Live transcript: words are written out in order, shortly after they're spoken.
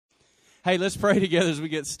Hey, let's pray together as we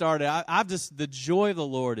get started. I've just, the joy of the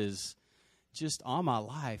Lord is just on my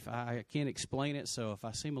life. I can't explain it, so if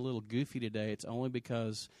I seem a little goofy today, it's only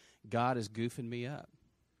because God is goofing me up.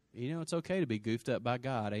 You know, it's okay to be goofed up by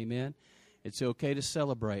God, amen? It's okay to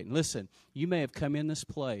celebrate. And listen, you may have come in this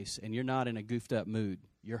place and you're not in a goofed up mood.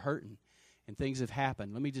 You're hurting, and things have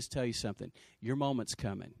happened. Let me just tell you something. Your moment's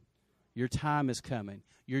coming. Your time is coming.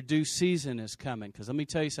 Your due season is coming. Because let me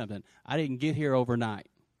tell you something. I didn't get here overnight.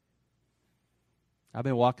 I've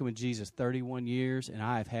been walking with Jesus 31 years, and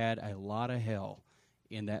I have had a lot of hell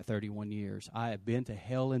in that 31 years. I have been to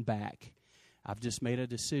hell and back. I've just made a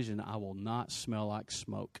decision. I will not smell like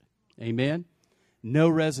smoke. Amen? No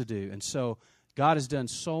residue. And so God has done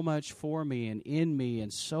so much for me and in me,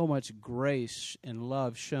 and so much grace and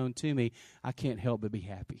love shown to me, I can't help but be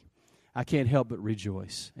happy. I can't help but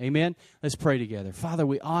rejoice. Amen? Let's pray together. Father,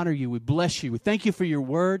 we honor you. We bless you. We thank you for your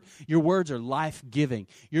word. Your words are life-giving.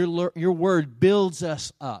 Your word builds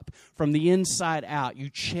us up from the inside out. You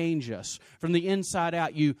change us. From the inside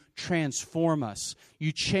out, you transform us.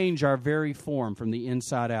 You change our very form from the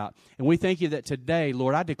inside out. And we thank you that today,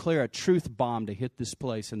 Lord, I declare a truth bomb to hit this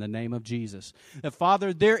place in the name of Jesus. That,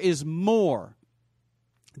 Father, there is more.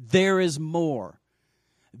 There is more.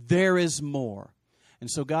 There is more. And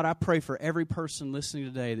so, God, I pray for every person listening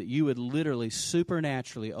today that you would literally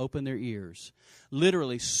supernaturally open their ears,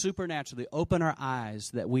 literally supernaturally open our eyes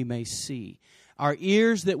that we may see, our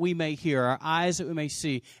ears that we may hear, our eyes that we may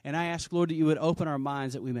see. And I ask, Lord, that you would open our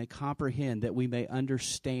minds that we may comprehend, that we may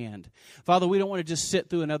understand. Father, we don't want to just sit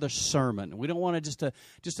through another sermon. We don't want to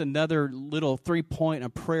just another little 3-point, a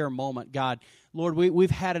prayer moment, God. Lord, we've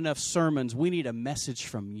had enough sermons. We need a message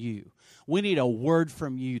from you. We need a word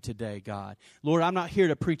from you today, God. Lord, I'm not here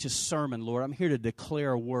to preach a sermon, Lord. I'm here to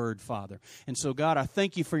declare a word, Father. And so, God, I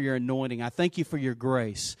thank you for your anointing. I thank you for your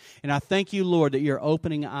grace. And I thank you, Lord, that you're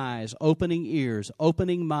opening eyes, opening ears,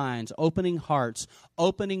 opening minds, opening hearts,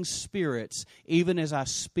 opening spirits, even as I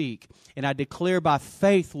speak. And I declare by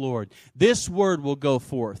faith, Lord, this word will go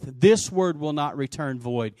forth. This word will not return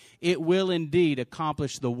void. It will indeed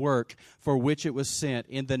accomplish the work for which it was sent.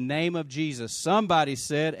 In the name of Jesus, somebody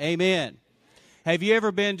said, amen. Have you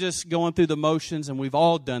ever been just going through the motions, and we've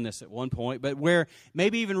all done this at one point, but where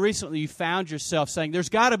maybe even recently you found yourself saying, there's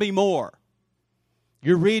got to be more.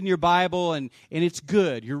 You're reading your Bible, and it's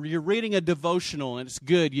good. You're reading a devotional, and it's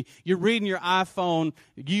good. You're reading your iPhone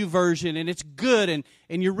YouVersion, and it's good. And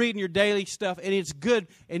you're reading your daily stuff, and it's good.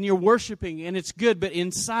 And you're worshiping, and it's good. But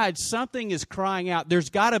inside, something is crying out, there's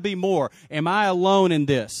got to be more. Am I alone in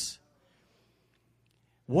this?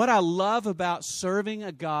 What I love about serving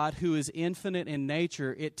a God who is infinite in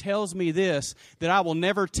nature, it tells me this, that I will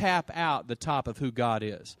never tap out the top of who God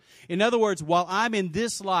is. In other words, while I'm in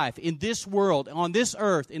this life, in this world, on this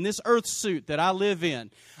earth, in this earth suit that I live in,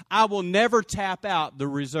 I will never tap out the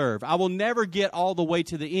reserve. I will never get all the way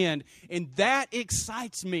to the end, and that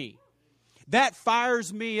excites me. That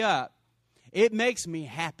fires me up. It makes me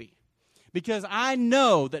happy. Because I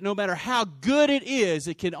know that no matter how good it is,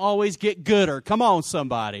 it can always get gooder. Come on,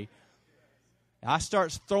 somebody. I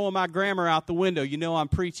start throwing my grammar out the window. You know I'm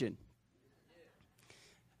preaching.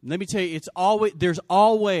 Let me tell you, there's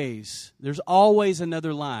always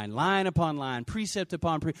another line upon line, precept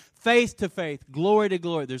upon precept, faith to faith, glory to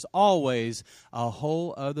glory. There's always a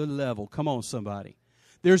whole other level. Come on, somebody.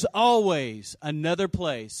 There's always another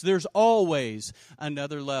place. There's always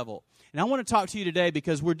another level. And I want to talk to you today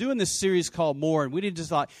because we're doing this series called More, and we didn't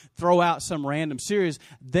just throw out some random series.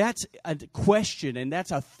 That's a question, and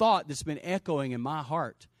that's a thought that's been echoing in my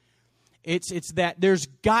heart. It's that there's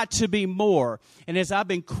got to be more. And as I've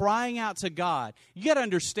been crying out to God, you got to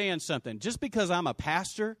understand something. Just because I'm a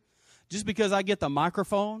pastor, just because I get the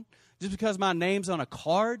microphone, just because my name's on a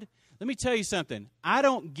card, let me tell you something. I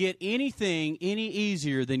don't get anything any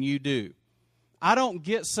easier than you do. I don't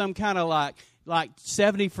get some kind of like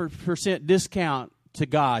 70% discount to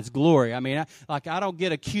God's glory. I mean, I don't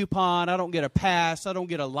get a coupon, I don't get a pass, I don't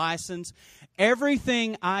get a license.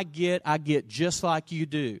 Everything I get just like you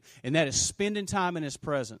do. And that is spending time in His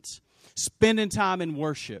presence, spending time in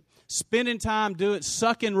worship, spending time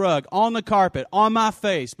sucking rug on the carpet, on my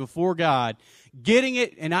face before God, getting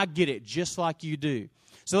it, and I get it just like you do.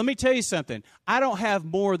 So let me tell you something. I don't have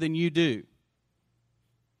more than you do.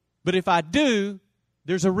 But if I do,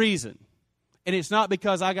 there's a reason. And it's not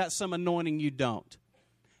because I got some anointing you don't.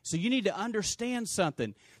 So you need to understand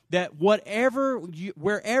something, that wherever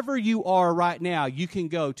you are right now, you can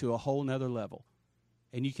go to a whole nother level.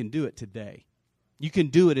 And you can do it today. You can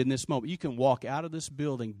do it in this moment. You can walk out of this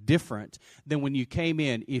building different than when you came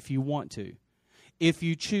in if you want to. if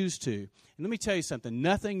you choose to. And let me tell you something.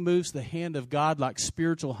 Nothing moves the hand of God like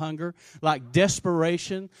spiritual hunger, like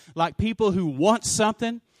desperation, like people who want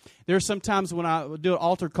something. There's sometimes when I do an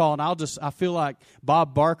altar call and I feel like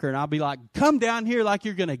Bob Barker, and I'll be like, come down here like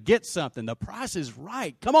you're going to get something. The price is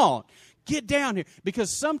right. Come on, get down here.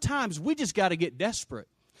 Because sometimes we just got to get desperate.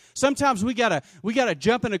 Sometimes we gotta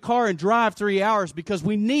jump in a car and drive 3 hours because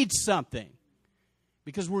we need something.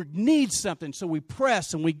 Because we need something, so we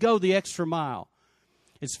press and we go the extra mile.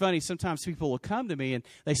 It's funny, sometimes people will come to me and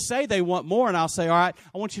they say they want more, and I'll say, all right,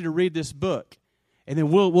 I want you to read this book. And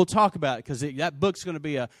then we'll talk about it, because that book's going to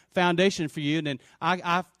be a foundation for you. And then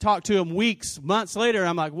I've talked to them weeks, months later, and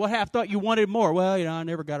I'm like, what happened? I thought you wanted more. Well, I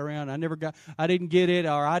never got around. I didn't get it,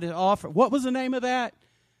 or I didn't offer. What was the name of that?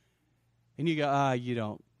 And you go, you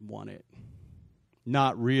don't want it.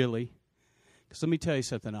 Not really. Because let me tell you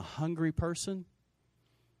something. A hungry person,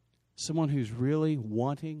 someone who's really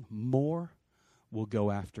wanting more, will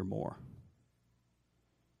go after more.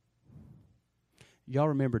 Y'all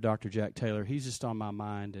remember Dr. Jack Taylor? He's just on my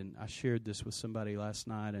mind, and I shared this with somebody last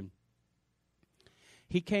night. And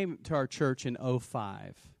he came to our church in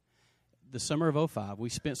 2005, the summer of 2005. We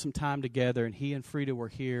spent some time together, and he and Frida were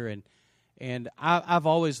here. And I've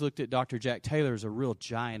always looked at Dr. Jack Taylor as a real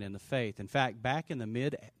giant in the faith. In fact, back in the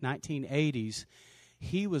mid-1980s,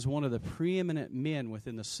 he was one of the preeminent men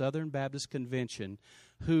within the Southern Baptist Convention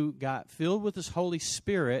who got filled with the Holy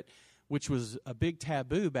Spirit, which was a big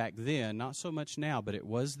taboo back then, not so much now, but it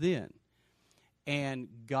was then. And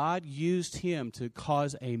God used him to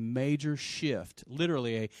cause a major shift,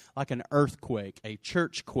 literally like an earthquake, a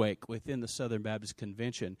church quake within the Southern Baptist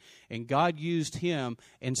Convention. And God used him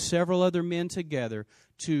and several other men together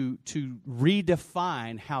to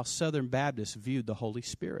redefine how Southern Baptists viewed the Holy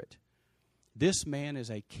Spirit. This man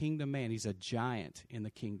is a kingdom man. He's a giant in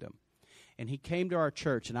the kingdom. And he came to our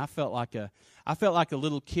church, and I felt like a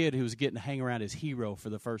little kid who was getting to hang around his hero for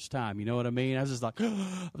the first time. You know what I mean? I was just like,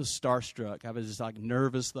 I was starstruck. I was just like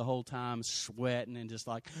nervous the whole time, sweating, and just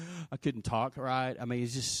like I couldn't talk right. I mean,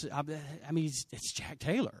 it's Jack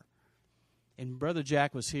Taylor. And Brother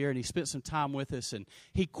Jack was here, and he spent some time with us, and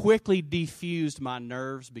he quickly defused my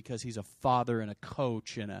nerves because he's a father and a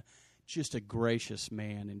coach and just a gracious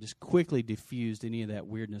man, and just quickly diffused any of that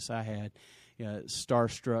weirdness I had.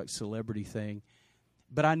 Starstruck celebrity thing.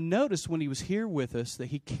 But I noticed when he was here with us that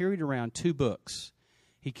he carried around 2 books.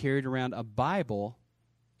 He carried around a Bible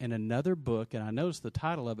and another book, and I noticed the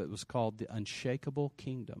title of it was called The Unshakable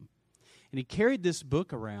Kingdom. And he carried this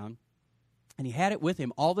book around, and he had it with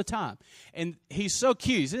him all the time. And he's so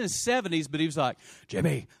cute. He's in his 70s, but he was like,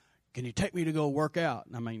 Jimmy, can you take me to go work out?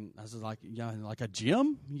 And I was like, like a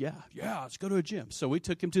gym? Yeah, let's go to a gym. So we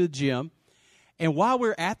took him to the gym, and while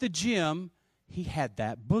we're at the gym, he had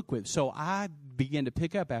that book with him. So I began to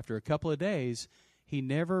pick up after a couple of days. He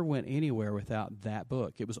never went anywhere without that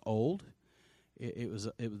book. It was old.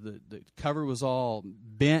 The cover was all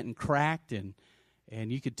bent and cracked, and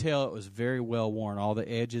you could tell it was very well worn. All the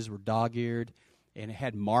edges were dog-eared, and it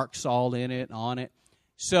had marks all in it, on it.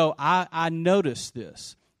 So I noticed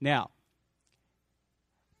this. Now,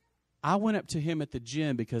 I went up to him at the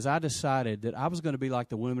gym because I decided that I was going to be like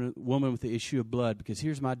the woman with the issue of blood, because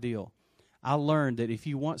here's my deal. I learned that if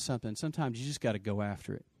you want something, sometimes you just got to go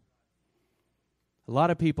after it. A lot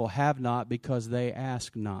of people have not because they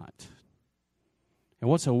ask not. And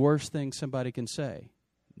what's the worst thing somebody can say?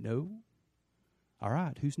 No. All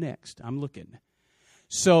right, who's next? I'm looking.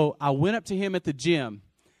 So I went up to him at the gym,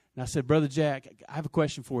 and I said, Brother Jack, I have a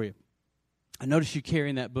question for you. I noticed you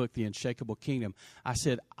carrying that book, The Unshakable Kingdom. I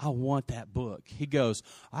said, I want that book. He goes,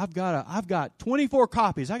 I've got 24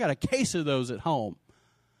 copies. I got a case of those at home.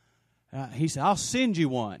 He said, I'll send you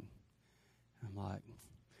one. I'm like,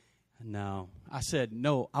 no. I said,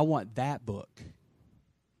 no, I want that book.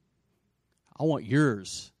 I want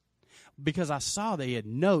yours. Because I saw they had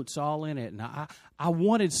notes all in it, and I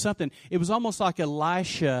wanted something. It was almost like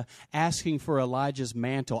Elisha asking for Elijah's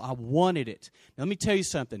mantle. I wanted it. Now, let me tell you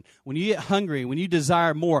something. When you get hungry, when you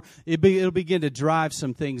desire more, it'll begin to drive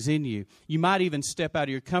some things in you. You might even step out of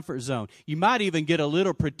your comfort zone. You might even get a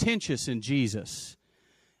little pretentious in Jesus.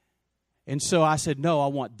 And so I said, no, I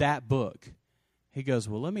want that book. He goes,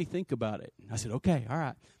 well, let me think about it. I said, okay, all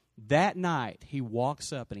right. That night, he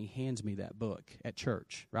walks up and he hands me that book at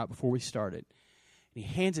church right before we started. And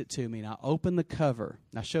he hands it to me, and I open the cover.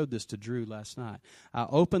 And I showed this to Drew last night. I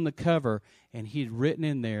opened the cover, and he had written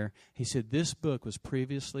in there, he said, this book was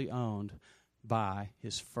previously owned by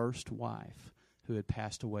his first wife who had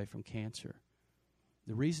passed away from cancer.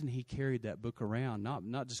 The reason he carried that book around,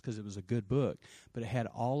 not just because it was a good book, but it had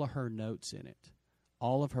all of her notes in it,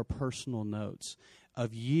 all of her personal notes,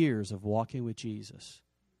 of years of walking with Jesus.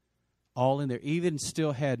 All in there. Even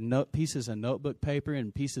still had pieces of notebook paper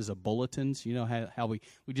and pieces of bulletins. You know how we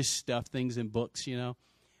just stuff things in books, you know.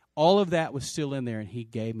 All of that was still in there, and he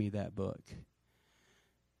gave me that book.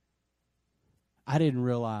 I didn't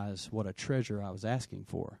realize what a treasure I was asking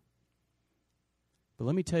for. But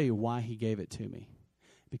let me tell you why he gave it to me.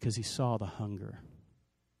 Because he saw the hunger.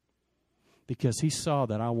 Because he saw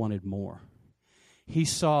that I wanted more. He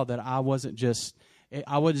saw that I wasn't just, it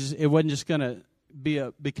wasn't just going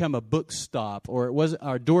to become a book stop, or it wasn't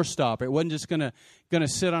our door stop. It wasn't just going to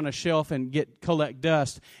sit on a shelf and collect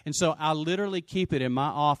dust. And so I literally keep it in my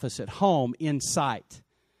office at home in sight.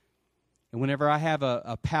 And whenever I have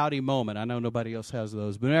a pouty moment, I know nobody else has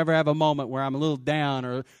those, but whenever I have a moment where I'm a little down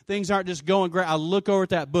or things aren't just going great, I look over at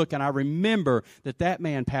that book and I remember that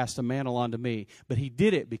man passed a mantle on to me, but he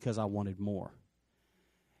did it because I wanted more.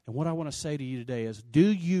 And what I want to say to you today is, do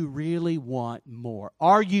you really want more?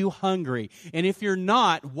 Are you hungry? And if you're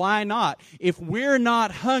not, why not? If we're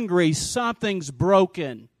not hungry, something's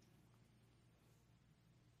broken.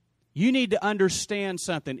 You need to understand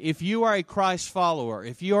something. If you are a Christ follower,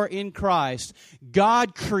 if you are in Christ,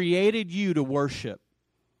 God created you to worship.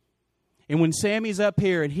 And when Sammy's up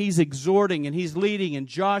here and he's exhorting and he's leading and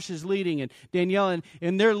Josh is leading and Danielle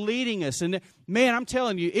and they're leading us. And man, I'm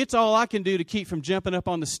telling you, it's all I can do to keep from jumping up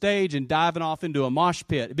on the stage and diving off into a mosh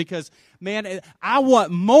pit. Because, man, I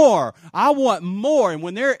want more. I want more. And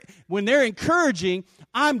when they're encouraging,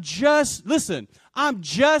 I'm just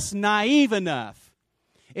naive enough.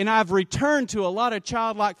 And I've returned to a lot of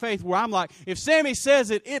childlike faith where I'm like, if Sammy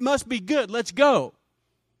says it, it must be good. Let's go.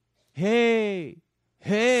 Hey,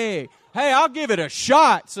 I'll give it a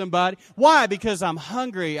shot, somebody. Why? Because I'm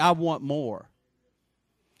hungry. I want more.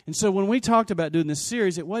 And so when we talked about doing this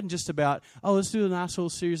series, it wasn't just about, let's do a nice little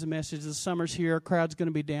series of messages. The summer's here. Our crowd's going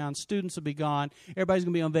to be down. Students will be gone. Everybody's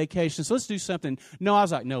going to be on vacation. So let's do something. No, I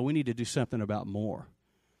was like, no, we need to do something about more.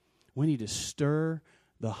 We need to stir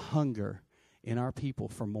the hunger in our people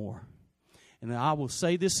for more. And I will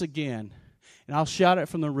say this again, and I'll shout it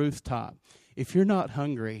from the rooftop. If you're not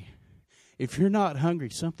hungry,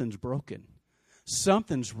 something's broken.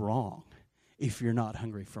 Something's wrong if you're not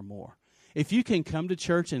hungry for more. If you can come to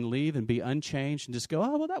church and leave and be unchanged and just go,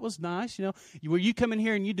 well, that was nice, Where you come in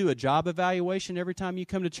here and you do a job evaluation every time you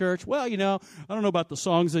come to church. Well, I don't know about the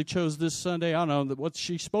songs they chose this Sunday. I don't know what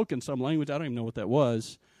she spoke in some language. I don't even know what that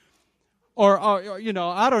was. Or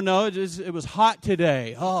I don't know, it was hot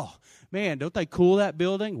today. Oh, man, don't they cool that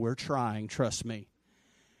building? We're trying, trust me.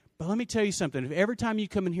 But let me tell you something. If every time you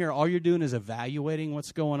come in here, all you're doing is evaluating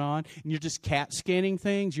what's going on, and you're just CAT scanning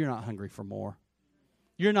things, you're not hungry for more.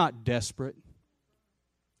 You're not desperate.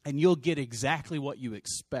 And you'll get exactly what you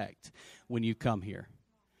expect when you come here.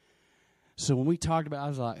 So when we talked about it, I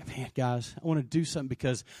was like, man, guys, I want to do something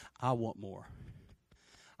because I want more.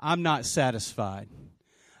 I'm not satisfied.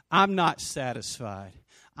 I'm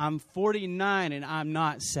 49 and I'm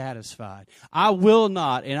not satisfied. I will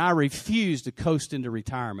not, and I refuse to coast into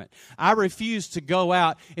retirement. I refuse to go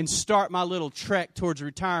out and start my little trek towards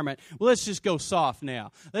retirement. Well, let's just go soft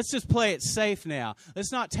now. Let's just play it safe now.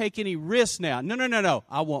 Let's not take any risks now. No.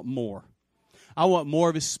 I want more. I want more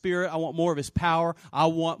of His Spirit. I want more of His power. I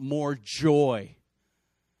want more joy.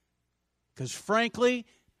 Because frankly,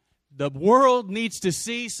 the world needs to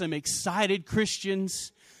see some excited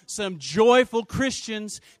Christians, some joyful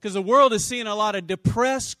Christians, because the world is seeing a lot of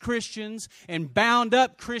depressed Christians and bound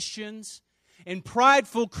up Christians and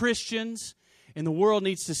prideful Christians, and the world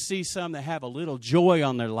needs to see some that have a little joy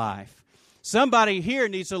on their life. Somebody here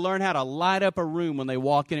needs to learn how to light up a room when they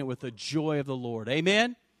walk in it with the joy of the Lord.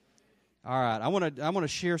 Amen? All right, I want to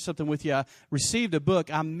share something with you. I received a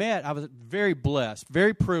book. I was very blessed,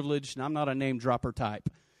 very privileged, and I'm not a name dropper type,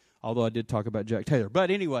 although I did talk about Jack Taylor.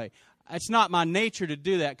 But anyway, it's not my nature to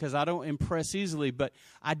do that because I don't impress easily, but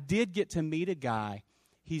I did get to meet a guy.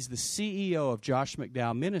 He's the CEO of Josh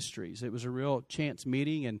McDowell Ministries. It was a real chance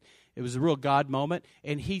meeting, and it was a real God moment.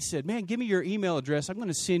 And he said, man, give me your email address. I'm going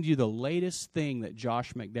to send you the latest thing that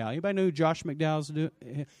Josh McDowell. Anybody know who Josh McDowell's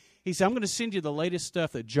doing? He said, I'm going to send you the latest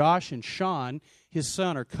stuff that Josh and Sean, his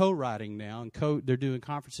son, are co-writing now, and they're doing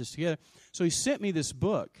conferences together. So he sent me this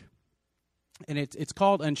book, and it's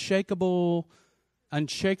called Unshakable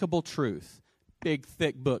Truth. Big,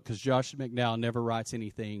 thick book, because Josh McDowell never writes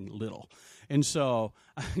anything little. And so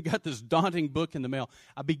I got this daunting book in the mail.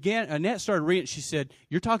 Annette started reading it. She said,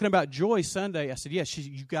 you're talking about Joy Sunday. I said, yes,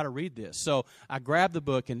 you've got to read this. So I grabbed the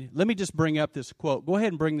book, and let me just bring up this quote. Go ahead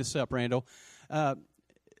and bring this up, Randall.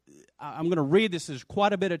 I'm going to read this. There's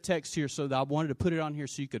quite a bit of text here, so I wanted to put it on here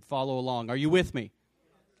so you could follow along. Are you with me?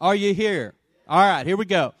 Are you here? All right, here we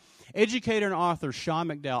go. Educator and author Sean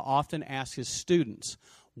McDowell often asks his students,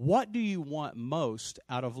 what do you want most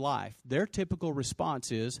out of life? Their typical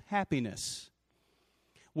response is happiness.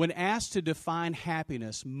 When asked to define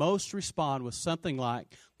happiness, most respond with something like,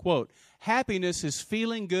 quote, happiness is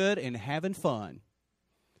feeling good and having fun.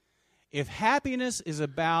 If happiness is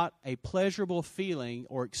about a pleasurable feeling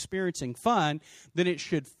or experiencing fun, then it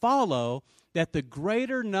should follow that the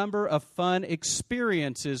greater number of fun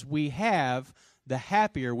experiences we have, the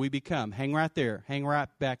happier we become. Hang right there. Hang right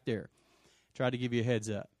back there. Try to give you a heads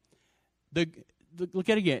up. Look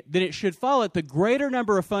at it again. Then it should follow that the greater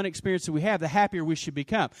number of fun experiences we have, the happier we should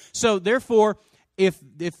become. So therefore,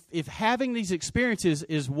 if having these experiences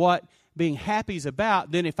is what being happy is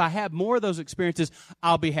about, then if I have more of those experiences,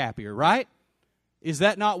 I'll be happier, right? Is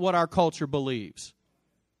that not what our culture believes?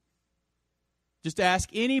 Just ask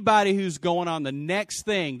anybody who's going on the next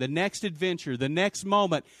thing, the next adventure, the next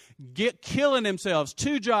moment, killing themselves,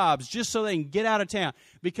 2 jobs just so they can get out of town,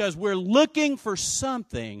 because we're looking for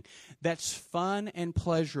something that's fun and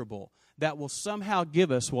pleasurable that will somehow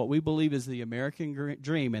give us what we believe is the American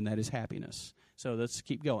dream, and that is happiness. So let's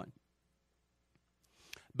keep going.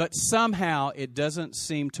 But somehow it doesn't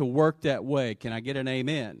seem to work that way. Can I get an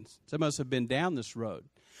amen? Some of us have been down this road.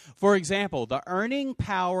 For example, the earning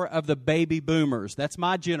power of the baby boomers. That's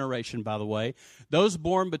my generation, by the way. Those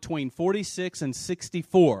born between 46 and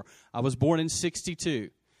 64. I was born in 62.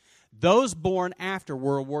 Those born after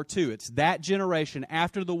World War II. It's that generation.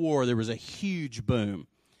 After the war, there was a huge boom.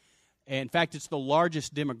 In fact, it's the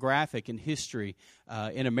largest demographic in history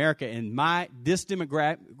in America. And this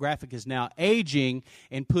demographic is now aging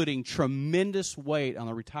and putting tremendous weight on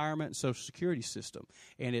the retirement and Social Security system.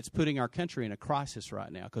 And it's putting our country in a crisis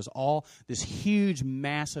right now, because all this huge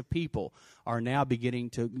mass of people are now beginning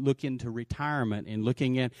to look into retirement and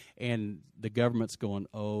looking in, and the government's going,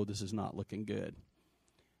 oh, this is not looking good.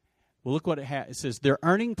 Well, look what it says. Their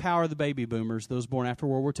earning power of the baby boomers, those born after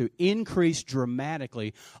World War II, increased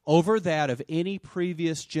dramatically over that of any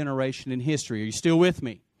previous generation in history. Are you still with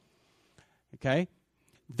me? Okay?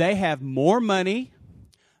 They have more money,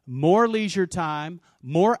 more leisure time,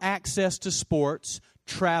 more access to sports,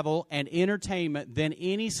 travel, and entertainment than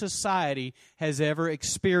any society has ever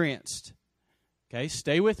experienced. Okay?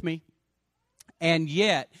 Stay with me. And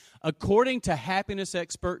yet, according to happiness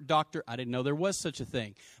expert Dr. I didn't know there was such a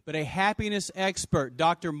thing, but a happiness expert,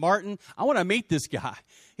 Dr. Martin, I want to meet this guy.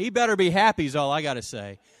 He better be happy is all I got to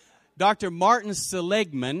say. Dr. Martin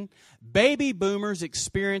Seligman, baby boomers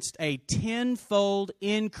experienced a 10-fold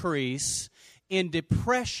increase in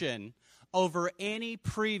depression over any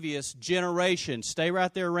previous generation. Stay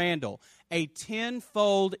right there, Randall. A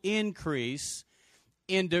 10-fold increase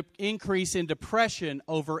in depression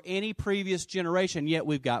over any previous generation, yet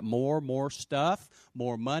we've got more stuff,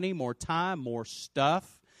 more money, more time, more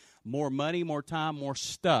stuff, more money, more time, more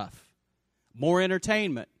stuff, more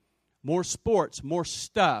entertainment, more sports, more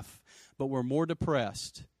stuff, but we're more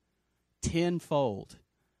depressed 10-fold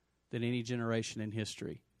than any generation in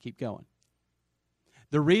history. Keep going.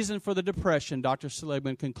 The reason for the depression, Dr.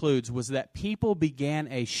 Seligman concludes, was that people began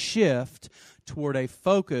a shift toward a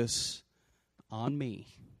focus on me.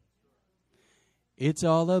 It's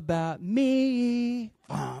all about me.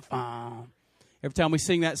 Every time we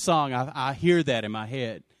sing that song, I hear that in my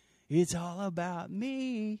head. It's all about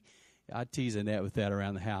me. I tease Annette with that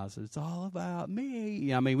around the house. It's all about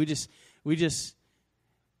me. I mean, we just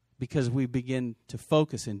because we begin to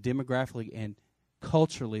focus, and demographically and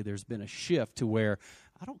culturally, there's been a shift to where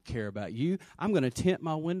I don't care about you. I'm going to tint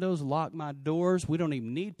my windows, lock my doors. We don't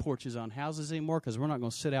even need porches on houses anymore because we're not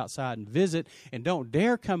going to sit outside and visit. And don't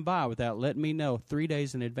dare come by without letting me know 3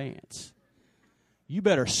 days in advance. You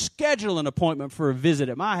better schedule an appointment for a visit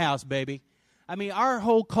at my house, baby. I mean, our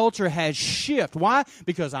whole culture has shifted. Why?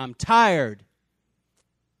 Because I'm tired.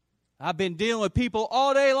 I've been dealing with people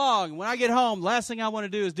all day long. When I get home, last thing I want to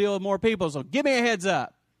do is deal with more people. So give me a heads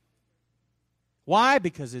up. Why?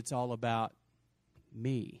 Because it's all about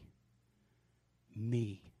me.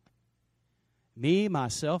 Me,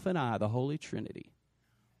 myself, and I, the Holy Trinity.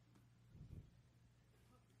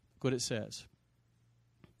 Look what it says.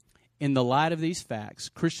 In the light of these facts,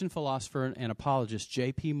 Christian philosopher and apologist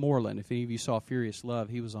J.P. Moreland, if any of you saw Furious Love,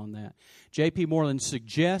 he was on that. J.P. Moreland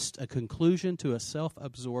suggests a conclusion to a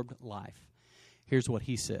self-absorbed life. Here's what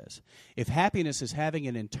he says. If happiness is having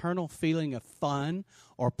an internal feeling of fun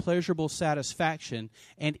or pleasurable satisfaction,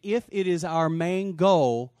 and if it is our main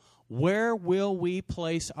goal, where will we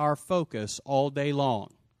place our focus all day long?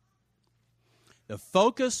 The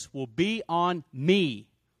focus will be on me,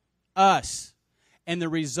 us, and the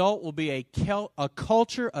result will be a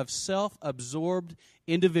culture of self-absorbed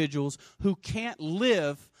individuals who can't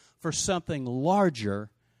live for something larger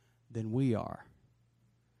than we are.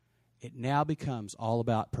 It now becomes all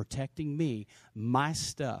about protecting me, my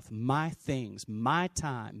stuff, my things, my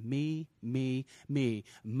time, me,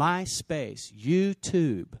 my space,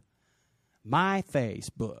 YouTube, my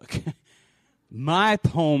Facebook, my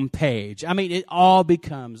home page. I mean, it all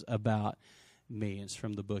becomes about me. It's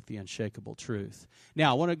from the book, The Unshakable Truth.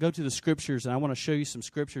 Now, I want to go to the scriptures, and I want to show you some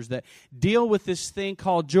scriptures that deal with this thing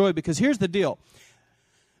called joy, because here's the deal.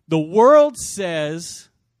 The world says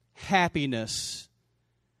happiness,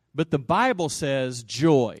 but the Bible says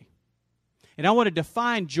joy. And I want to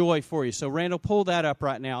define joy for you. So, Randall, pull that up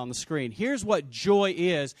right now on the screen. Here's what joy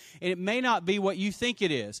is, and it may not be what you think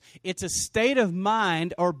it is. It's a state of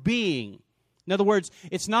mind or being. In other words,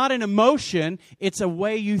 it's not an emotion, it's a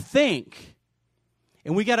way you think.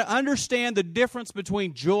 And we got to understand the difference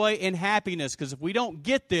between joy and happiness, because if we don't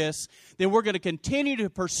get this, then we're going to continue to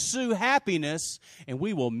pursue happiness, and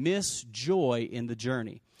we will miss joy in the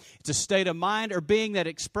journey. It's a state of mind or being that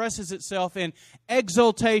expresses itself in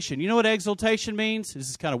exultation. You know what exultation means? This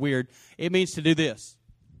is kind of weird. It means to do this.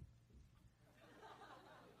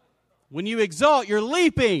 When you exult, you're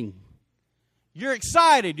leaping. You're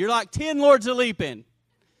excited. You're like 10 lords a leaping.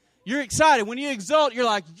 You're excited. When you exult, you're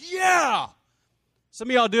like, yeah! Some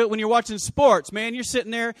of y'all do it when you're watching sports. Man, you're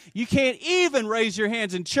sitting there. You can't even raise your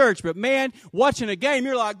hands in church. But, man, watching a game,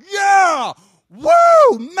 you're like, yeah!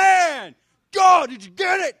 Woo! Man! God, did you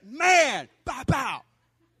get it? Man! Bow, bow.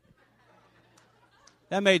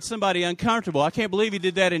 That made somebody uncomfortable. I can't believe you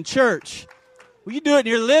did that in church. Well, you do it in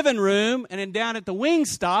your living room and then down at the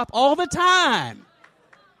Wingstop all the time.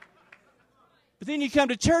 But then you come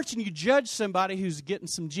to church and you judge somebody who's getting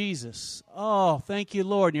some Jesus. Oh, thank you,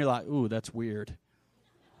 Lord. And you're like, ooh, that's weird.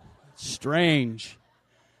 Strange.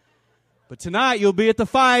 But tonight you'll be at the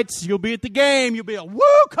fights, you'll be at the game, you'll be like, woo,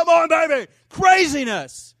 come on, baby,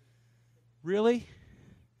 craziness. Really?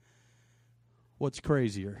 What's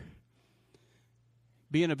crazier?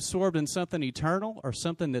 Being absorbed in something eternal or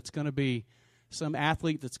something that's going to be some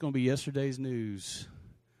athlete that's going to be yesterday's news?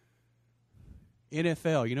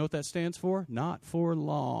 NFL, you know what that stands for? Not for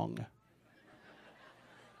long.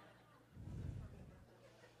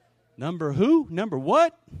 Number who? Number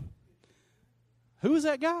what? Who is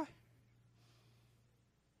that guy?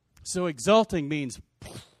 So exulting means,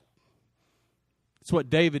 it's what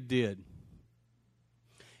David did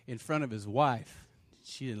in front of his wife.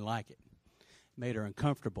 She didn't like it. It made her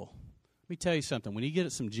uncomfortable. Let me tell you something. When you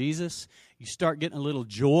get some Jesus, you start getting a little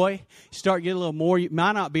joy. You start getting a little more. You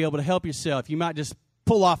might not be able to help yourself. You might just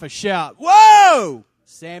pull off a shout. Whoa!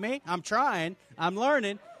 Sammy, I'm trying. I'm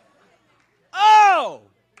learning. Oh!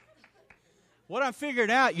 What I'm figuring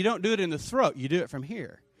out, you don't do it in the throat. You do it from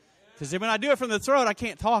here. Because when I do it from the throat, I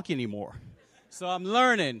can't talk anymore. So I'm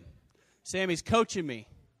learning. Sammy's coaching me.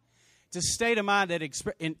 It's a state of mind that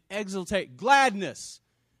exultate gladness.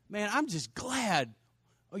 Man, I'm just glad.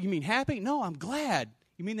 Oh, you mean happy? No, I'm glad.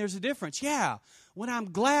 You mean there's a difference? Yeah. When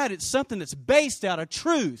I'm glad, it's something that's based out of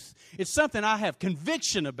truth. It's something I have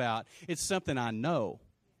conviction about. It's something I know.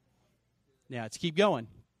 Now, let's keep going.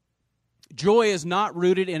 Joy is not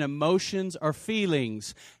rooted in emotions or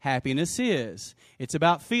feelings. Happiness is. It's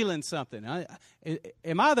about feeling something.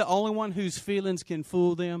 Am I the only one whose feelings can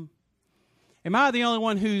fool them? Am I the only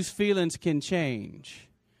one whose feelings can change?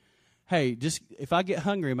 Hey, just if I get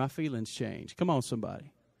hungry, my feelings change. Come on,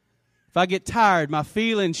 somebody. If I get tired, my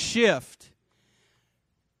feelings shift.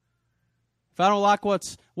 If I don't like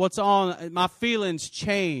what's on, my feelings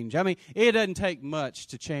change. I mean, it doesn't take much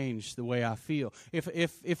to change the way I feel.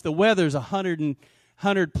 If the weather's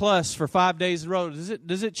 100 plus for 5 days in a row,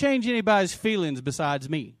 does it change anybody's feelings besides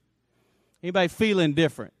me? Anybody feeling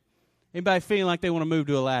different? Anybody feeling like they want to move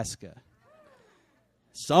to Alaska?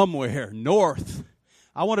 Somewhere north.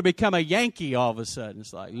 I want to become a Yankee all of a sudden.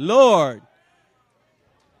 It's like, Lord,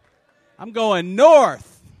 I'm going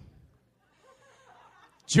north.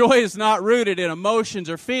 Joy is not rooted in emotions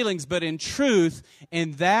or feelings, but in truth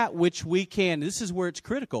and that which we can. This is where it's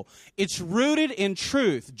critical. It's rooted in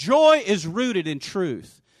truth. Joy is rooted in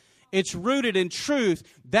truth. It's rooted in truth,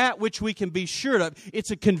 that which we can be sure of. It's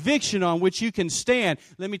a conviction on which you can stand.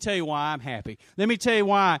 Let me tell you why I'm happy. Let me tell you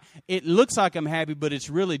why it looks like I'm happy, but it's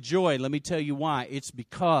really joy. Let me tell you why. It's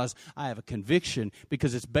because I have a conviction,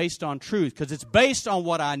 because it's based on truth, because it's based on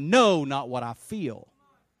what I know, not what I feel.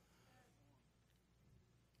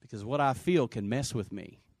 Because what I feel can mess with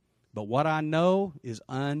me. But what I know is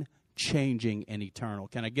unchanging and eternal.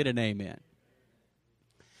 Can I get an amen?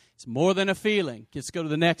 It's more than a feeling. Let's go to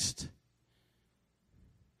the next.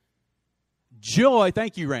 Joy.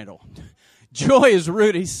 Thank you, Randall. Joy is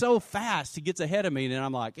rooted. He's so fast. He gets ahead of me, and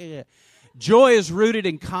I'm like, yeah. Joy is rooted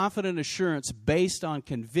in confident assurance based on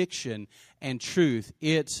conviction and truth.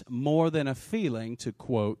 It's more than a feeling, to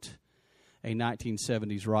quote a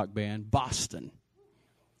 1970s rock band, Boston.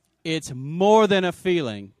 It's more than a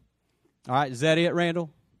feeling. All right, is that it,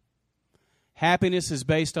 Randall? Happiness is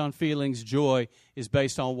based on feelings. Joy is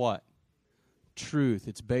based on what? Truth.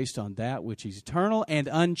 It's based on that which is eternal and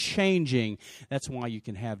unchanging. That's why you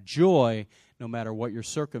can have joy no matter what your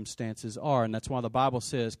circumstances are. And that's why the Bible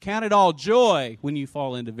says, count it all joy when you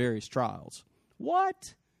fall into various trials.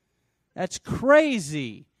 What? That's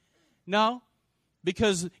crazy. No,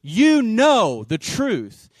 because you know the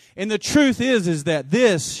truth. And the truth is that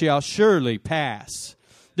this shall surely pass.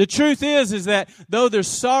 The truth is that though there's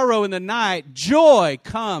sorrow in the night, joy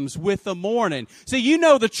comes with the morning. See, you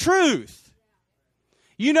know the truth.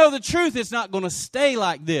 You know the truth, it's not going to stay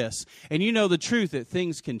like this. And you know the truth that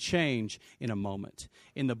things can change in a moment,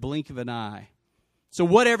 in the blink of an eye. So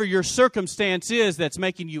whatever your circumstance is that's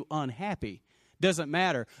making you unhappy, doesn't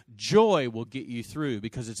matter. Joy will get you through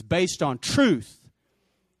because it's based on truth.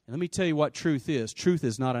 And let me tell you what truth is. Truth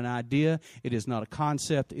is not an idea. It is not a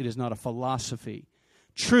concept. It is not a philosophy.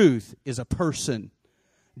 Truth is a person.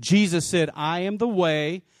 Jesus said, I am the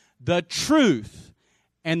way, the truth,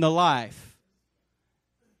 and the life.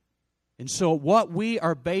 And so what we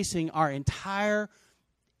are basing our entire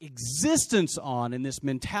existence on in this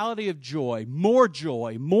mentality of joy, more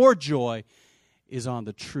joy, is on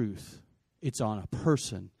the truth. It's on a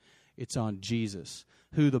person. It's on Jesus,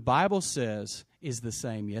 who the Bible says is the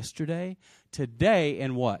same yesterday, today,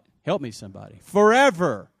 and what? Help me, somebody.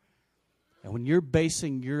 Forever. And when you're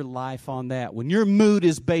basing your life on that, when your mood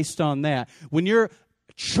is based on that, when your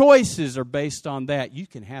choices are based on that, you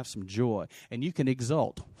can have some joy and you can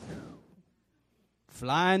exult.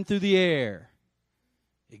 Flying through the air,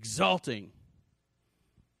 exulting.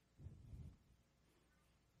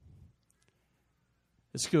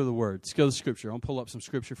 Let's go to the Word. Let's go to the Scripture. I'm going to pull up some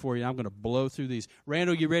Scripture for you. I'm going to blow through these.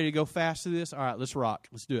 Randall, you ready to go fast through this? All right, let's rock.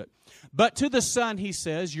 Let's do it. But to the Son, he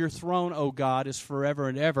says, your throne, O God, is forever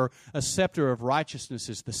and ever. A scepter of righteousness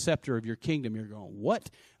is the scepter of your kingdom. You're going, what?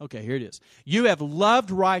 Okay, here it is. You have loved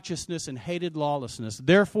righteousness and hated lawlessness.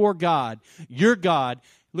 Therefore, God, your God,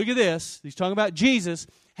 look at this. He's talking about Jesus,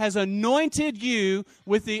 has anointed you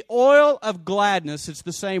with the oil of gladness. It's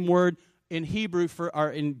the same word in Hebrew or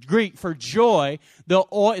in Greek for joy. The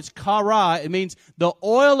oil, it's kara. It means the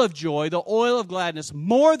oil of joy, the oil of gladness,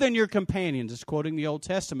 more than your companions. It's quoting the Old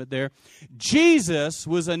Testament there. Jesus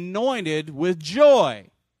was anointed with joy.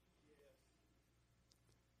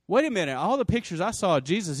 Wait a minute. All the pictures I saw of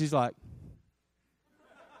Jesus, he's like,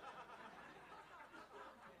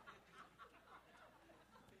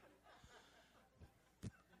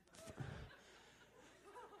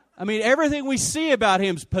 I mean, everything we see about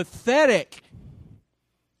him is pathetic.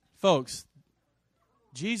 Folks,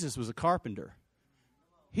 Jesus was a carpenter.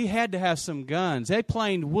 He had to have some guns. They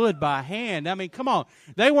planed wood by hand. I mean, come on.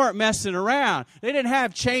 They weren't messing around. They didn't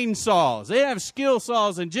have chainsaws. They didn't have skill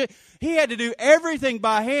saws. He had to do everything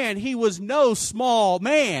by hand. He was no small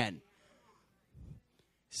man.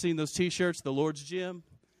 Seen those T-shirts, the Lord's Gym?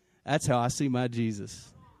 That's how I see my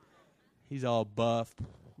Jesus. He's all buff.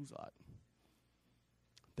 He's like,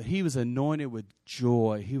 but he was anointed with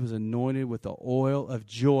joy. He was anointed with the oil of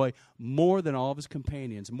joy more than all of his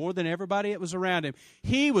companions, more than everybody that was around him.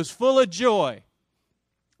 He was full of joy,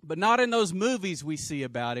 but not in those movies we see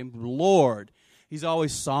about him. Lord, he's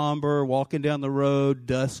always somber, walking down the road,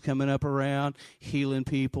 dust coming up around, healing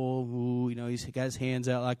people. Ooh, you know, he's got his hands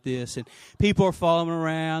out like this, and people are following him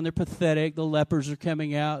around. They're pathetic. The lepers are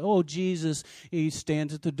coming out. Oh, Jesus, he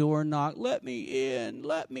stands at the door and knocks. Let me in.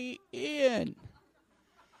 Let me in.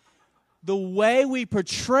 The way we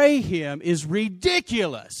portray him is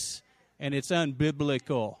ridiculous, and it's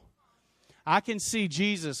unbiblical. I can see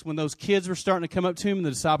Jesus when those kids were starting to come up to him, and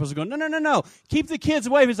the disciples are going, no, keep the kids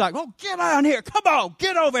away. He's like, oh, get on here. Come on,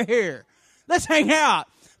 get over here. Let's hang out.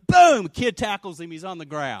 Boom, kid tackles him. He's on the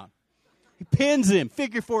ground. He pins him,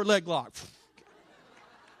 figure four leg lock.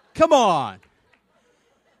 Come on.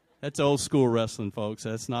 That's old school wrestling, folks.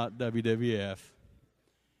 That's not WWF.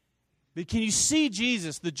 But can you see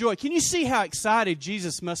Jesus, the joy? Can you see how excited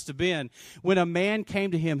Jesus must have been when a man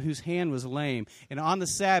came to him whose hand was lame? And on the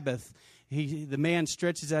Sabbath, the man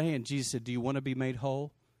stretches out his hand. Jesus said, do you want to be made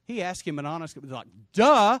whole? He asked him an honest question. Like,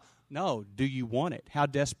 duh. No, do you want it? How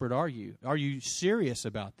desperate are you? Are you serious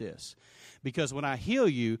about this? Because when I heal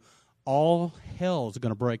you, all hell is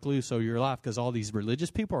going to break loose over your life because all these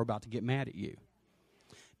religious people are about to get mad at you.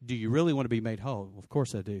 Do you really want to be made whole? Well, of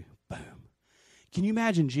course I do. Boom. Can you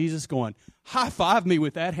imagine Jesus going, high-five me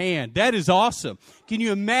with that hand? That is awesome. Can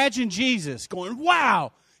you imagine Jesus going,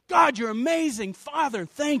 wow, God, you're amazing. Father,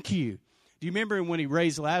 thank you. Do you remember when he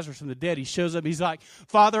raised Lazarus from the dead? He shows up. He's like,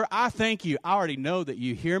 Father, I thank you. I already know that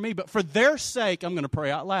you hear me, but for their sake, I'm going to pray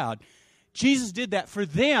out loud. Jesus did that for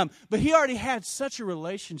them, but he already had such a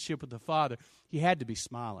relationship with the Father. He had to be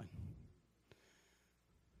smiling.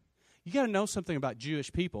 You got to know something about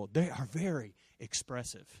Jewish people. They are very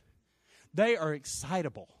expressive. They are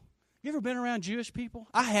excitable. You ever been around Jewish people?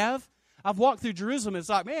 I have. I've walked through Jerusalem. It's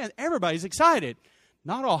like, man, everybody's excited.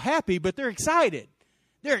 Not all happy, but they're excited.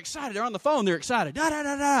 They're excited. They're on the phone. They're excited. Da, da,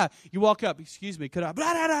 da, da. You walk up. Excuse me. Could I?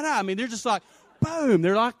 Blah, da, da, da. I mean, they're just like, boom.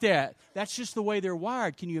 They're like that. That's just the way they're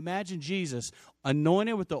wired. Can you imagine Jesus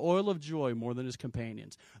anointed with the oil of joy more than his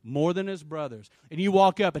companions, more than his brothers? And you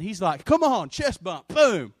walk up and he's like, come on, chest bump.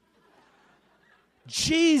 Boom.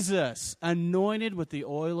 Jesus anointed with the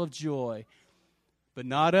oil of joy. But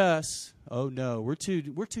not us. Oh no, we're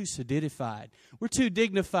too solidified. We're too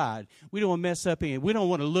dignified. We don't want to mess up anything. We don't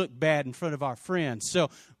want to look bad in front of our friends. So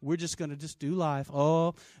we're just going to just do life.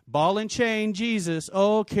 Oh, ball and chain, Jesus.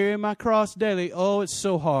 Oh, carry my cross daily. Oh, it's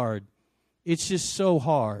so hard. It's just so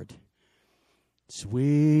hard.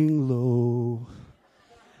 Swing low.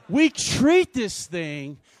 We treat this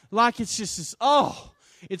thing like it's just this,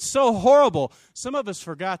 it's so horrible. Some of us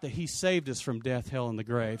forgot that he saved us from death, hell, and the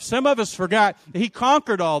grave. Some of us forgot that he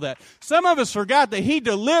conquered all that. Some of us forgot that he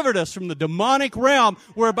delivered us from the demonic realm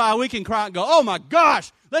whereby we can cry and go, oh my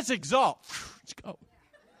gosh, let's exalt. Let's go.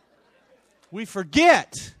 We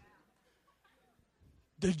forget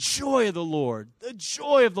the joy of the Lord. The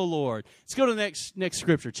joy of the Lord. Let's go to the next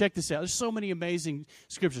scripture. Check this out. There's so many amazing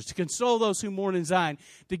scriptures. To console those who mourn in Zion.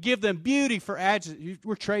 To give them beauty for ashes.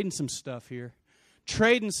 We're trading some stuff here.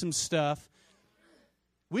 Trading some stuff.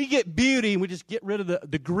 We get beauty and we just get rid of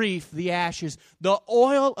the grief, the ashes. The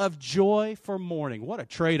oil of joy for mourning. What a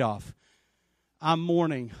trade-off. I'm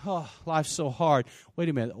mourning. Oh, life's so hard. Wait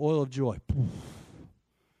a minute. Oil of joy.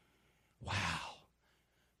 Wow.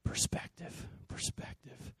 Perspective.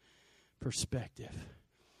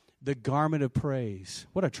 The garment of praise.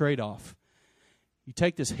 What a trade-off. You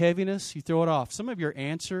take this heaviness, you throw it off. Some of your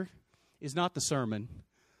answer is not the sermon.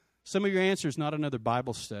 Some of your answer is not another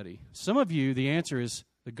Bible study. Some of you, the answer is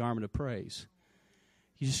the garment of praise.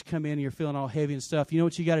 You just come in and you're feeling all heavy and stuff. You know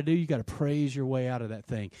what you got to do? You got to praise your way out of that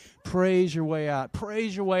thing. Praise your way out.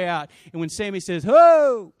 Praise your way out. And when Sammy says,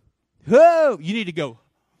 ho, ho, you need to go,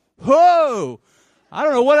 ho. I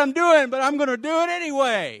don't know what I'm doing, but I'm going to do it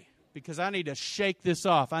anyway because I need to shake this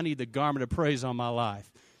off. I need the garment of praise on my life.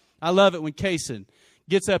 I love it when Kaysen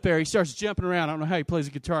gets up there. He starts jumping around. I don't know how he plays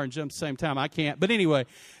the guitar and jumps at the same time. I can't. But anyway,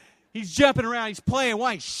 he's jumping around. He's playing.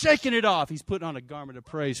 Why? He's shaking it off. He's putting on a garment of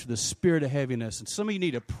praise for the spirit of heaviness. And some of you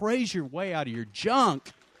need to praise your way out of your junk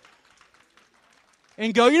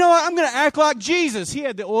and go, you know what? I'm going to act like Jesus. He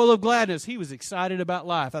had the oil of gladness. He was excited about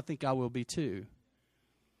life. I think I will be too.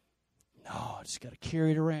 No, I just got to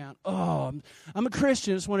carry it around. Oh, I'm a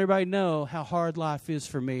Christian. I just want everybody to know how hard life is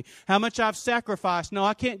for me. How much I've sacrificed. No,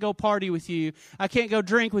 I can't go party with you. I can't go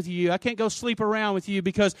drink with you. I can't go sleep around with you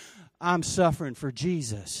because I'm suffering for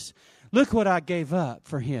Jesus. Look what I gave up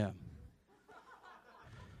for him.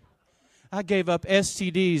 I gave up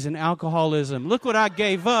STDs and alcoholism. Look what I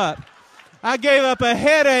gave up. I gave up a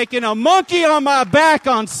headache and a monkey on my back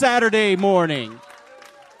on Saturday morning.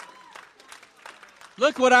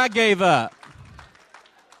 Look what I gave up.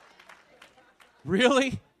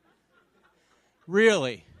 Really?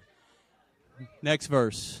 Really? Next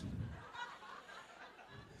verse.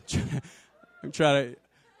 I'm trying to,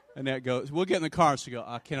 Annette goes, we'll get in the car. She goes,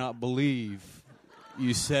 I cannot believe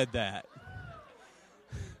you said that.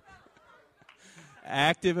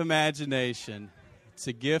 Active imagination. It's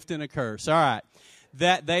a gift and a curse. All right.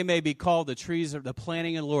 That they may be called the trees of the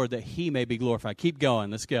planting of the Lord, that he may be glorified. Keep going.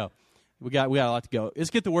 Let's go. We got a lot to go.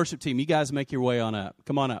 Let's get the worship team. You guys make your way on up.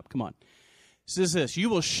 Come on up. Come on. It says this. You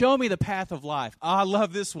will show me the path of life. Oh, I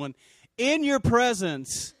love this one. In your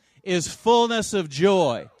presence is fullness of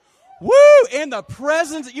joy. Woo! In the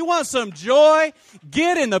presence. You want some joy?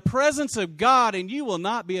 Get in the presence of God and you will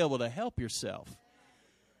not be able to help yourself.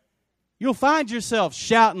 You'll find yourself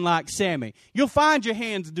shouting like Sammy. You'll find your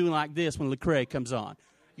hands doing like this when Lecrae comes on.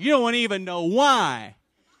 You don't even know why.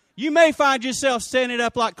 You may find yourself standing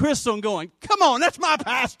up like Crystal and going, come on, that's my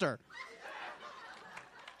pastor.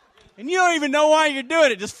 And you don't even know why you're doing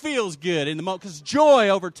it. It just feels good in the moment because joy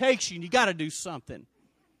overtakes you and you got to do something.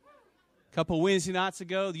 A couple of Wednesday nights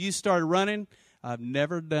ago, you started running. I've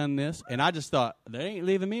never done this. And I just thought, they ain't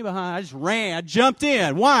leaving me behind. I just ran. I jumped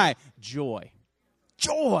in. Why? Joy.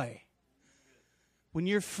 Joy. When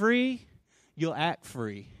you're free, you'll act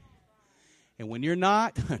free. And when you're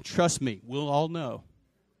not, trust me, we'll all know.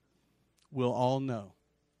 We'll all know.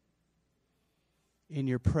 In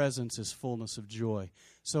your presence is fullness of joy.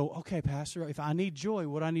 So, okay, Pastor, if I need joy,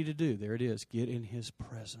 what do I need to do? There it is. Get in His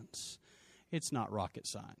presence. It's not rocket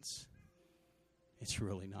science. It's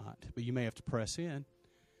really not. But you may have to press in.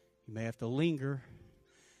 You may have to linger.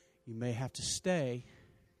 You may have to stay.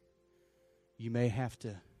 You may have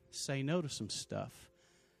to say no to some stuff.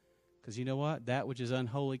 Because you know what? That which is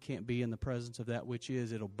unholy can't be in the presence of that which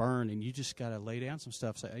is. It'll burn, and you just got to lay down some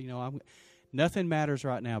stuff. Say, nothing matters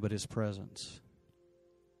right now but His presence.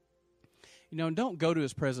 Don't go to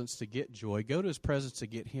His presence to get joy. Go to His presence to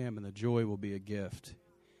get Him, and the joy will be a gift.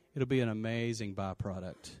 It'll be an amazing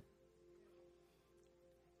byproduct.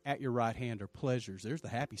 At your right hand are pleasures. There's the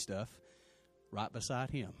happy stuff. Right beside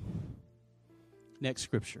Him. Next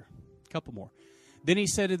scripture. A couple more. Then He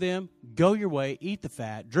said to them, go your way, eat the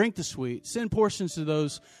fat, drink the sweet, send portions to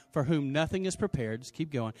those for whom nothing is prepared. Just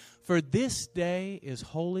keep going. For this day is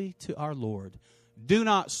holy to our Lord. Do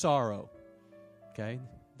not sorrow. Okay?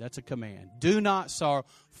 That's a command. Do not sorrow,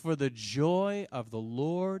 for the joy of the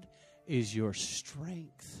Lord is your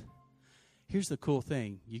strength. Here's the cool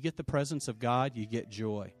thing. You get the presence of God, you get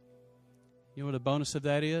joy. You know what a bonus of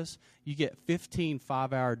that is? You get 15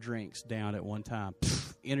 5-hour drinks down at one time.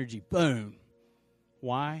 Pfft, energy, boom.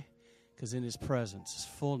 Why? Because in His presence is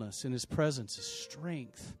fullness. In His presence is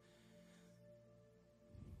strength.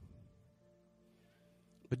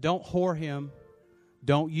 But don't whore Him.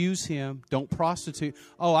 Don't use Him. Don't prostitute.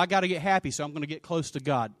 Oh, I got to get happy, so I'm going to get close to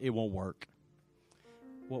God. It won't work.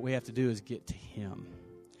 What we have to do is get to Him.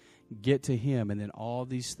 Get to Him, and then all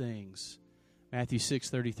these things. Matthew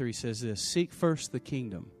 6:33 says this, seek first the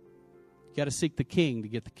kingdom. You got to seek the King to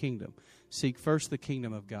get the kingdom. Seek first the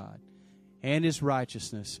kingdom of God and His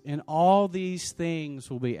righteousness, and all these things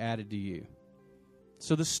will be added to you.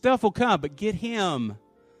 So the stuff will come, but get Him.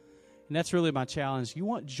 And that's really my challenge. You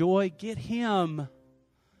want joy? Get Him.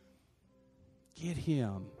 Get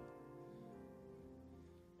Him.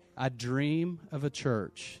 I dream of a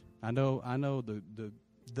church. I know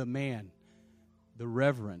the man, the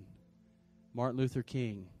Reverend Martin Luther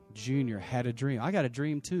King Jr. had a dream. I got a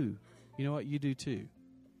dream too. You know what? You do too.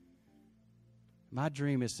 My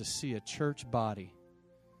dream is to see a church body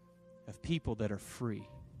of people that are free.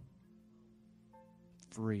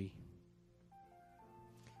 Free.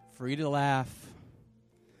 Free to laugh.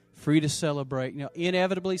 Free to celebrate.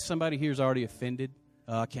 Inevitably, somebody here is already offended.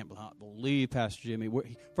 I can't believe Pastor Jimmy.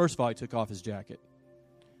 First of all, he took off his jacket.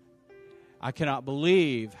 I cannot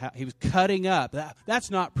believe how he was cutting up.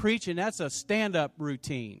 That's not preaching. That's a stand-up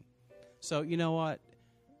routine. So, you know what?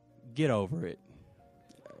 Get over it.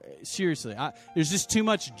 Seriously. There's just too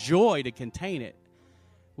much joy to contain it.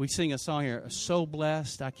 We sing a song here, so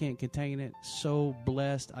blessed, I can't contain it. So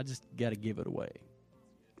blessed, I just got to give it away.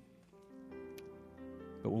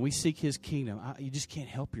 But when we seek His kingdom, you just can't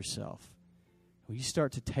help yourself. When you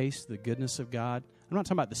start to taste the goodness of God, I'm not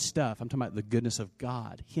talking about the stuff. I'm talking about the goodness of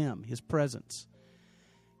God, Him, His presence.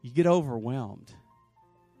 You get overwhelmed.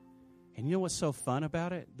 And you know what's so fun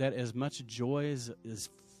about it? That as much joy is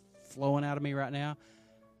flowing out of me right now,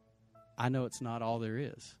 I know it's not all there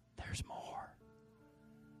is. There's more.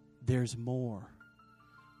 There's more.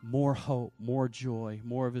 More hope, more joy,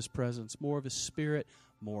 more of His presence, more of His Spirit,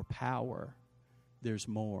 more power. There's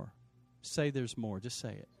more. Say there's more. Just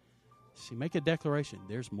say it. See, make a declaration.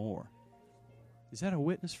 There's more. Is that a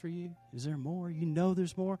witness for you? Is there more? You know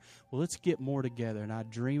there's more? Well, let's get more together. And I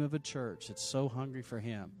dream of a church that's so hungry for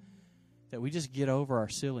Him that we just get over our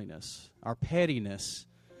silliness, our pettiness,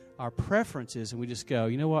 our preferences, and we just go,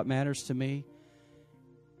 you know what matters to me?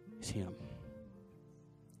 It's Him.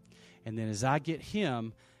 And then as I get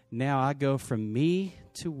Him, now I go from me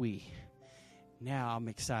to we. Now I'm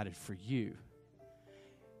excited for you.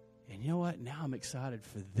 And you know what? Now I'm excited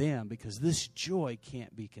for them because this joy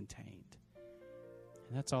can't be contained.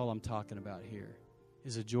 And that's all I'm talking about here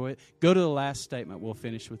is a joy. Go to the last statement. We'll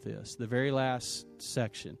finish with this. The very last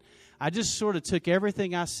section. I just sort of took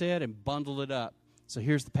everything I said and bundled it up. So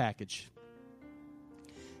here's the package.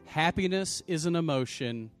 Happiness is an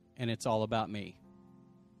emotion, and it's all about me.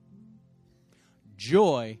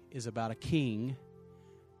 Joy is about a king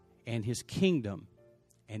and his kingdom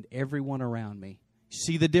and everyone around me.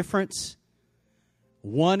 See the difference?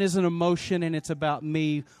 One is an emotion and it's about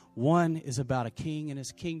me. One is about a king and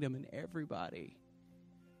his kingdom and everybody.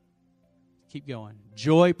 Keep going.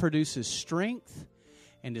 Joy produces strength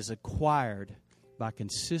and is acquired by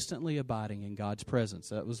consistently abiding in God's presence.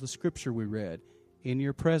 That was the scripture we read. In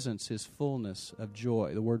your presence is fullness of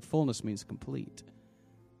joy. The word fullness means complete.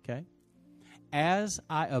 Okay? As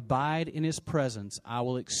I abide in His presence, I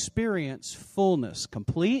will experience fullness,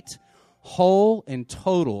 complete, whole, and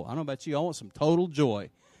total. I don't know about you, I want some total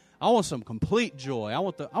joy. I want some complete joy. I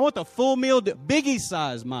want the full meal, Biggie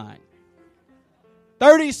size mine.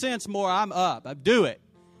 30 cents more, I'm up. I do it.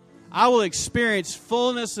 I will experience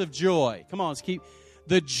fullness of joy. Come on, let's keep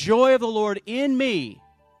the joy of the Lord in me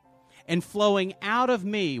and flowing out of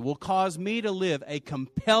me will cause me to live a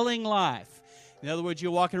compelling life. In other words, you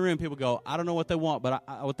walk in a room, people go, I don't know what they want, but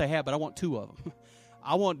what they have, but I want 2 of them.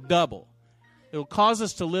 I want double. It will cause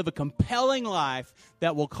us to live a compelling life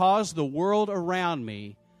that will cause the world around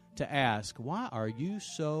me to ask, why are you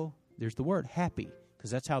so, there's the word, happy,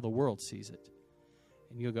 because that's how the world sees it.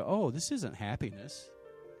 And you'll go, oh, this isn't happiness.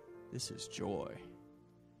 This is joy.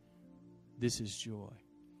 This is joy.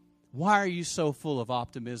 Why are you so full of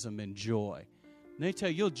optimism and joy? And they tell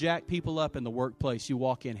you, you'll jack people up in the workplace. You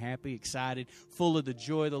walk in happy, excited, full of the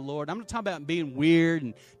joy of the Lord. I'm not talking about being weird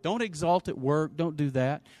and don't exalt at work. Don't do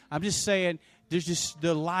that. I'm just saying there's just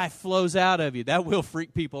the life flows out of you. That will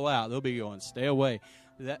freak people out. They'll be going, stay away.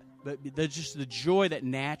 But there's just the joy that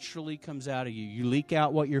naturally comes out of you. You leak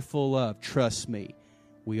out what you're full of. Trust me,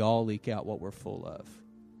 we all leak out what we're full of.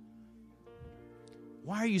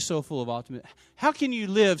 Why are you so full of optimism? How can you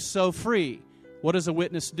live so free? What does a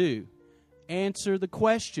witness do? Answer the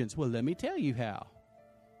questions. Well, let me tell you how.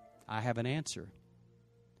 I have an answer.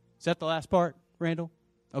 Is that the last part, Randall?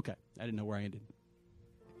 Okay, I didn't know where I ended.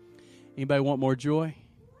 Anybody want more joy?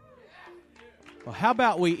 Well, how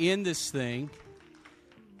about we end this thing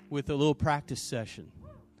with a little practice session?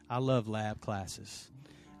 I love lab classes.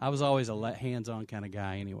 I was always a hands-on kind of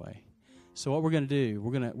guy anyway. So what we're going to do,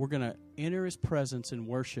 we're going to enter His presence in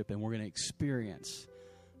worship, and we're going to experience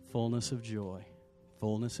fullness of joy.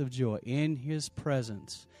 Fullness of joy. In His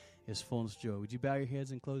presence is fullness of joy. Would you bow your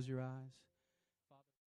heads and close your eyes?